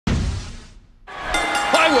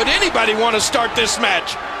Why would anybody want to start this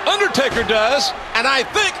match? Undertaker does, and I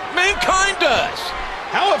think Mankind does.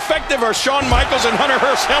 How effective are Shawn Michaels and Hunter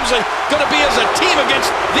Hearst Helmsley going to be as a team against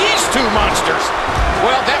these two monsters?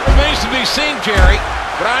 Well, that remains to be seen, Jerry.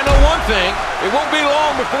 But I know one thing, it won't be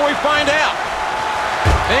long before we find out.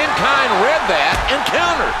 Mankind read that and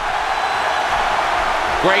countered.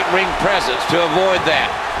 Great ring presence to avoid that.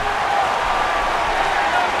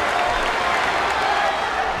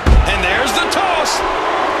 And there's the toss.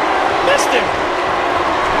 Missed him.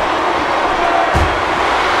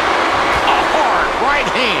 A hard right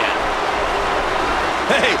hand.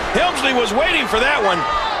 Hey, Helmsley was waiting for that one.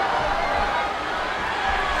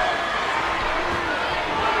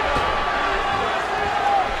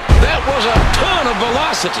 That was a ton of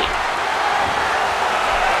velocity.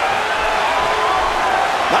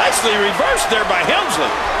 Nicely reversed there by Helmsley.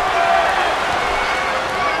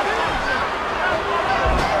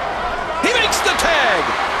 He makes the tag.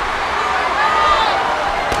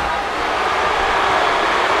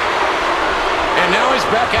 And now he's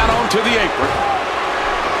back out onto the apron.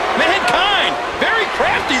 Mankind, very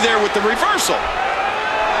crafty there with the reversal.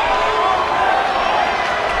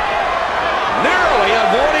 Narrowly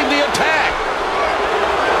avoiding the attack.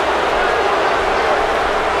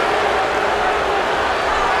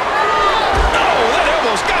 Oh, that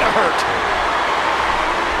elbow's gotta hurt.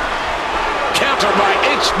 Counter by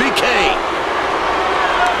HBK.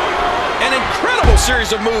 An incredible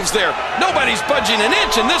series of moves there. Nobody's budging an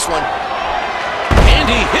inch in this one. And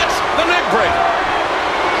he hits the neck breaker.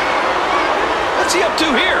 What's he up to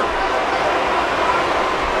here?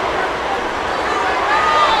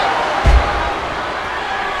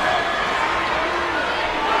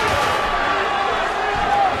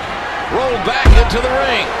 Rolled back into the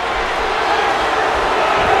ring.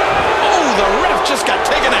 Oh, the ref just got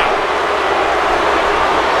taken out.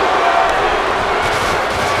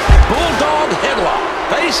 Bulldog headlock.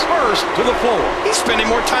 Face first to the floor. He's spending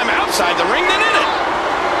more time outside the ring than in it.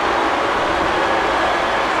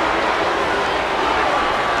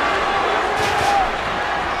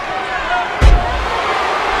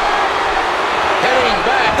 Heading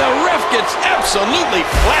back. The ref gets absolutely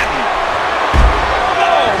flattened.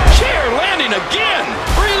 Oh, chair landing again.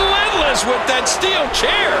 Relentless with that steel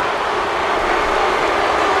chair.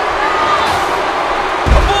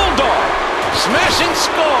 A bulldog. Smashing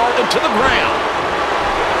skull into the ground.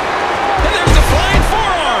 And there's the flying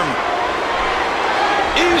forearm.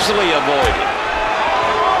 Easily avoided.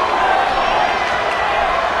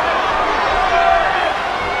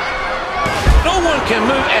 No one can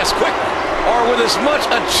move as quickly or with as much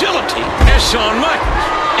agility as Shawn Michaels.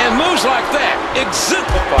 And moves like that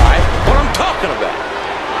exemplify what I'm talking about.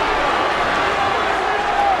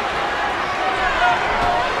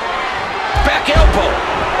 Back elbow.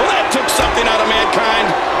 Well, that took something out of Mankind.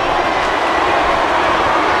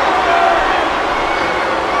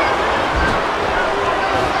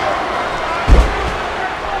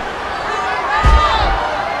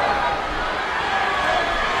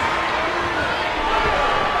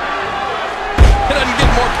 It doesn't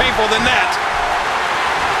get more painful than that.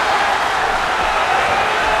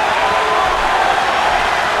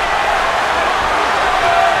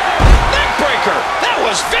 Neckbreaker. That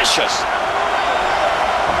was vicious.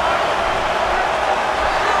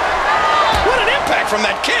 What an impact from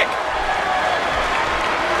that kick.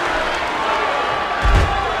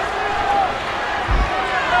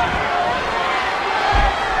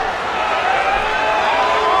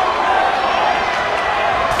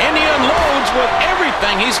 And he unloads with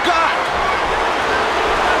everything he's got.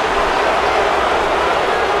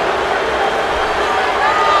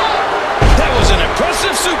 That was an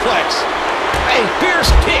impressive suplex. A fierce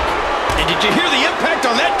kick. And did you hear the impact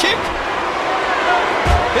on that kick?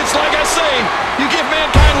 It's like I say, you give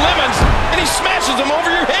Mankind lemons, and he smashes them over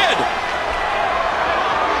your head.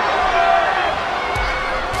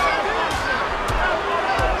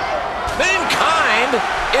 Mankind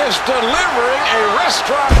is delivering a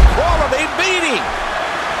restaurant quality beating.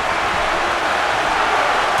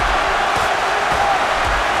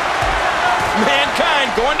 Mankind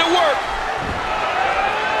going to work.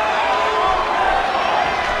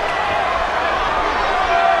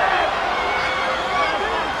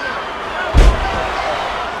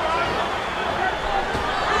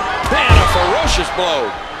 Man, a ferocious blow.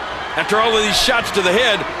 After all of these shots to the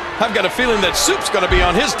head, I've got a feeling that Soup's going to be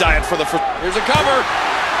on his diet for the first. Here's a cover.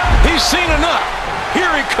 He's seen enough.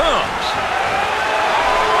 Here he comes.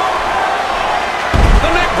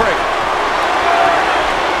 The neck breaker.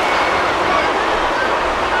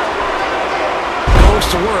 Goes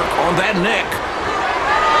to work on that neck.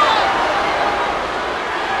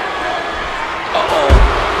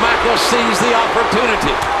 Uh-oh. will seize the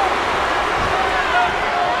opportunity.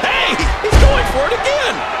 Hey, he's going for it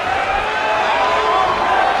again.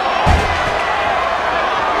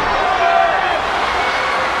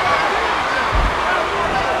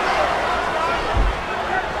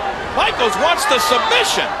 Michaels wants the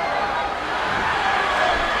submission.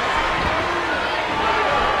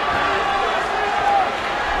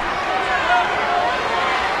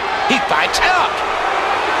 He fights out.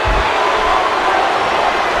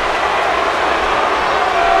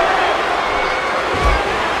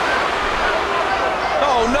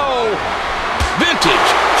 Oh, no. Vintage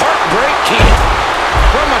heartbreak kid.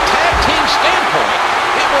 From a tag team standpoint,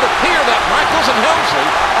 it would appear that Michaels and Helmsley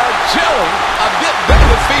are gelling a bit better.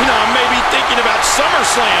 The Phenom may be thinking about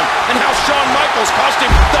SummerSlam and how Shawn Michaels cost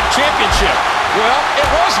him the championship. Well, it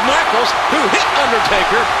was Michaels who hit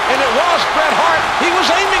Undertaker, and it was Bret Hart he was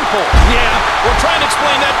aiming for. Yeah, we'll try and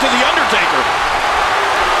explain that to The Undertaker.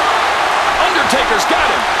 Undertaker's got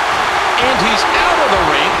him. And he's out of the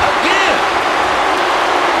ring again.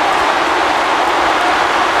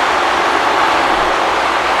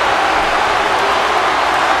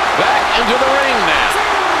 Back into the ring now.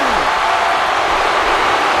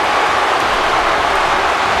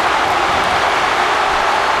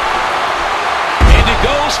 And he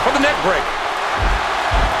goes for the neck break.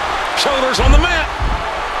 Shoulders on the mat.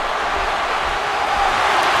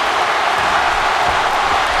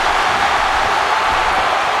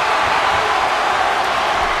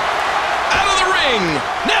 Out of the ring.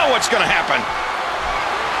 Now what's going to happen?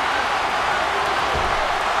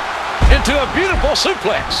 Into a beautiful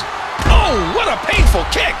suplex. Oh, what a painful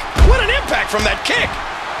kick. What an impact from that kick.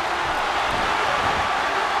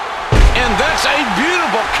 And that's a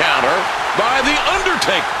beautiful counter by The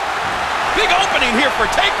Undertaker. Big opening here for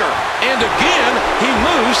Taker. And again, he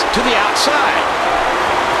moves to the outside.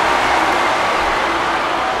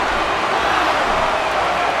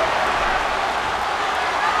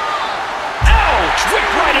 Ouch!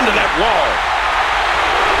 Whipped right into that wall.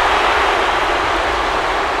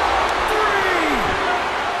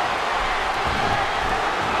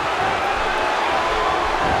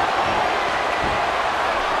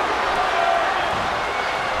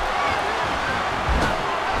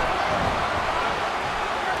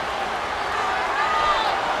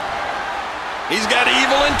 He's got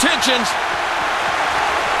evil intentions.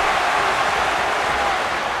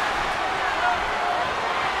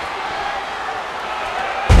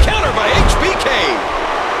 Counter by HBK.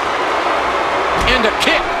 And a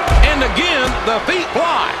kick. And again, the feet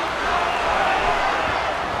fly.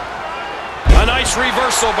 A nice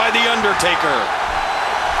reversal by The Undertaker.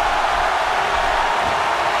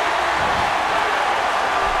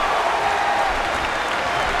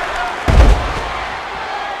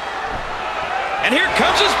 And here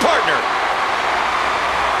comes his partner.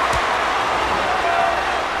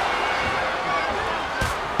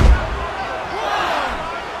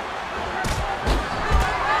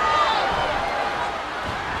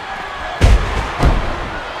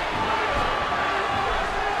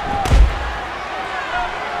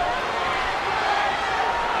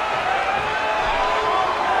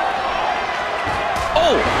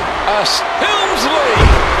 Oh, a Helmsley.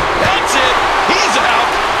 That's it. He's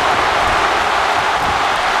out.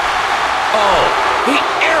 Oh, the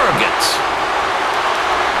arrogance.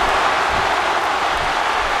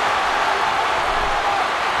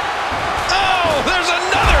 Oh, there's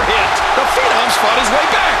another hit. The Phenom's fought his way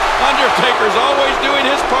back. Undertaker's always doing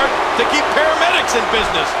his part to keep paramedics in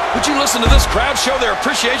business. Would you listen to this crowd show their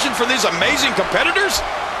appreciation for these amazing competitors?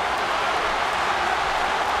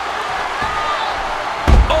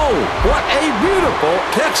 Oh, what a beautiful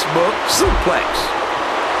textbook suplex.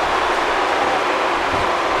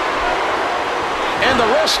 And the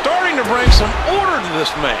rest starting to bring some order to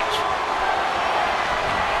this match.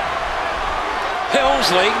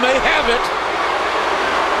 Helmsley may have it.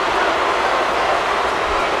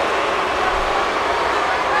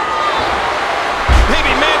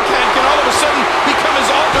 Maybe Mankind can all of a sudden become his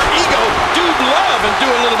alter ego, Dude Love, and do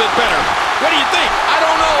a little bit better. What do you think? I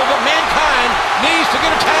don't know, but Mankind needs to get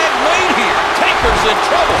a tag made here. Taker's in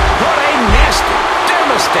trouble. What a nasty,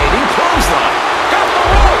 devastating clothesline. Got the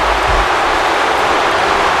rope.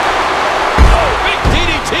 Big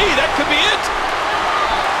DDT, that could be it.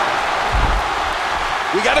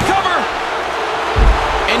 We got a cover.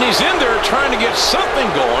 And he's in there trying to get something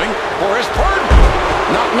going for his partner.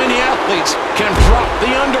 Not many athletes can drop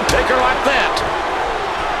The Undertaker like that.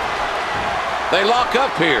 They lock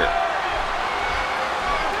up here.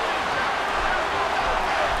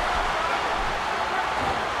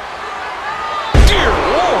 Dear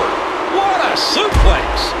Lord, what a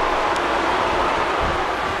suplex.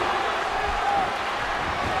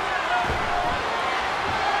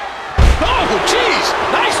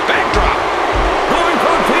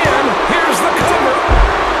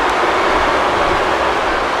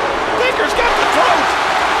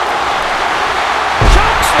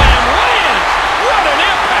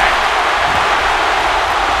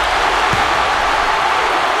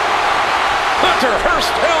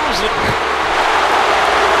 comes the...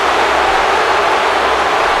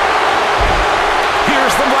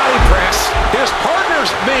 Here's the body press. His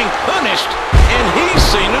partner's being punished, and he's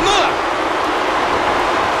seen enough.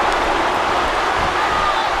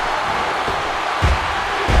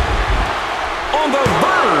 On the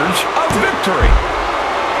verge of victory.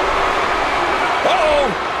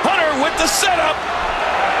 Uh-oh, Hunter with the setup.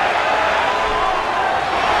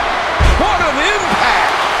 What an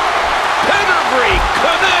impact! Pedigree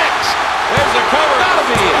connects. There's the cover. Gotta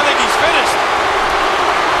be it. I think he's finished.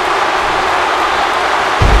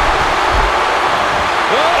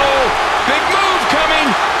 Uh-oh, big move coming.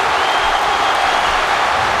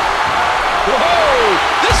 Whoa,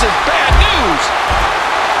 this is bad news.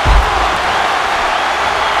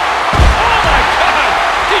 Oh my God,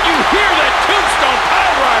 did you hear that tombstone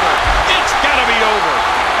pile driver? It's gotta be over.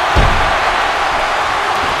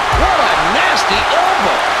 What a nasty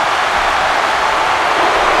elbow.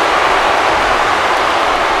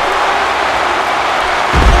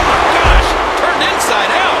 Oh my gosh, turned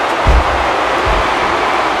inside out.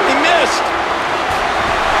 He missed.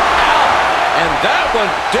 Ow. And that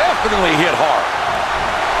one definitely hit hard.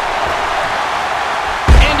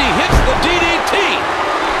 And he hits the DDT.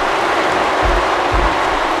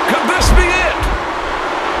 Could this be it?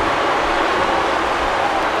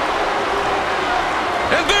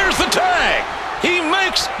 And there's the tag. He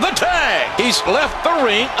makes the tag. He's left the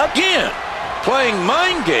ring again, playing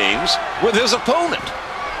mind games with his opponent.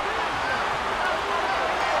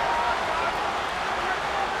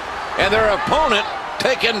 And their opponent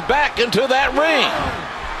taken back into that ring.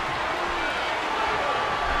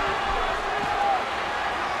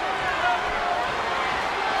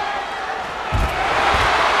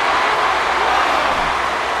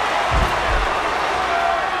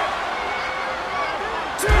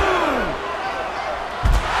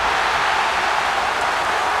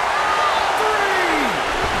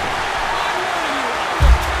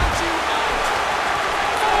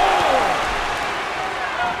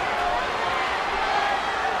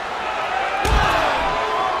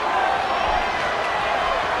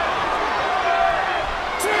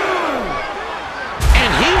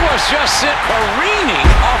 Just sent careening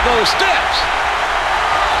off those steps.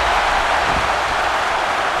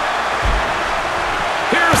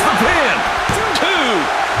 Here's the pin. 2.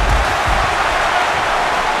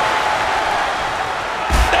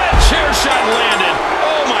 That chair shot landed.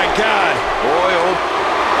 Oh my God. Boy, oh.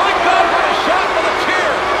 My God, what a shot for the chair.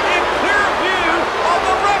 In clear view of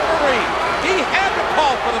the referee. He had to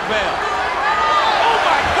call for the bell.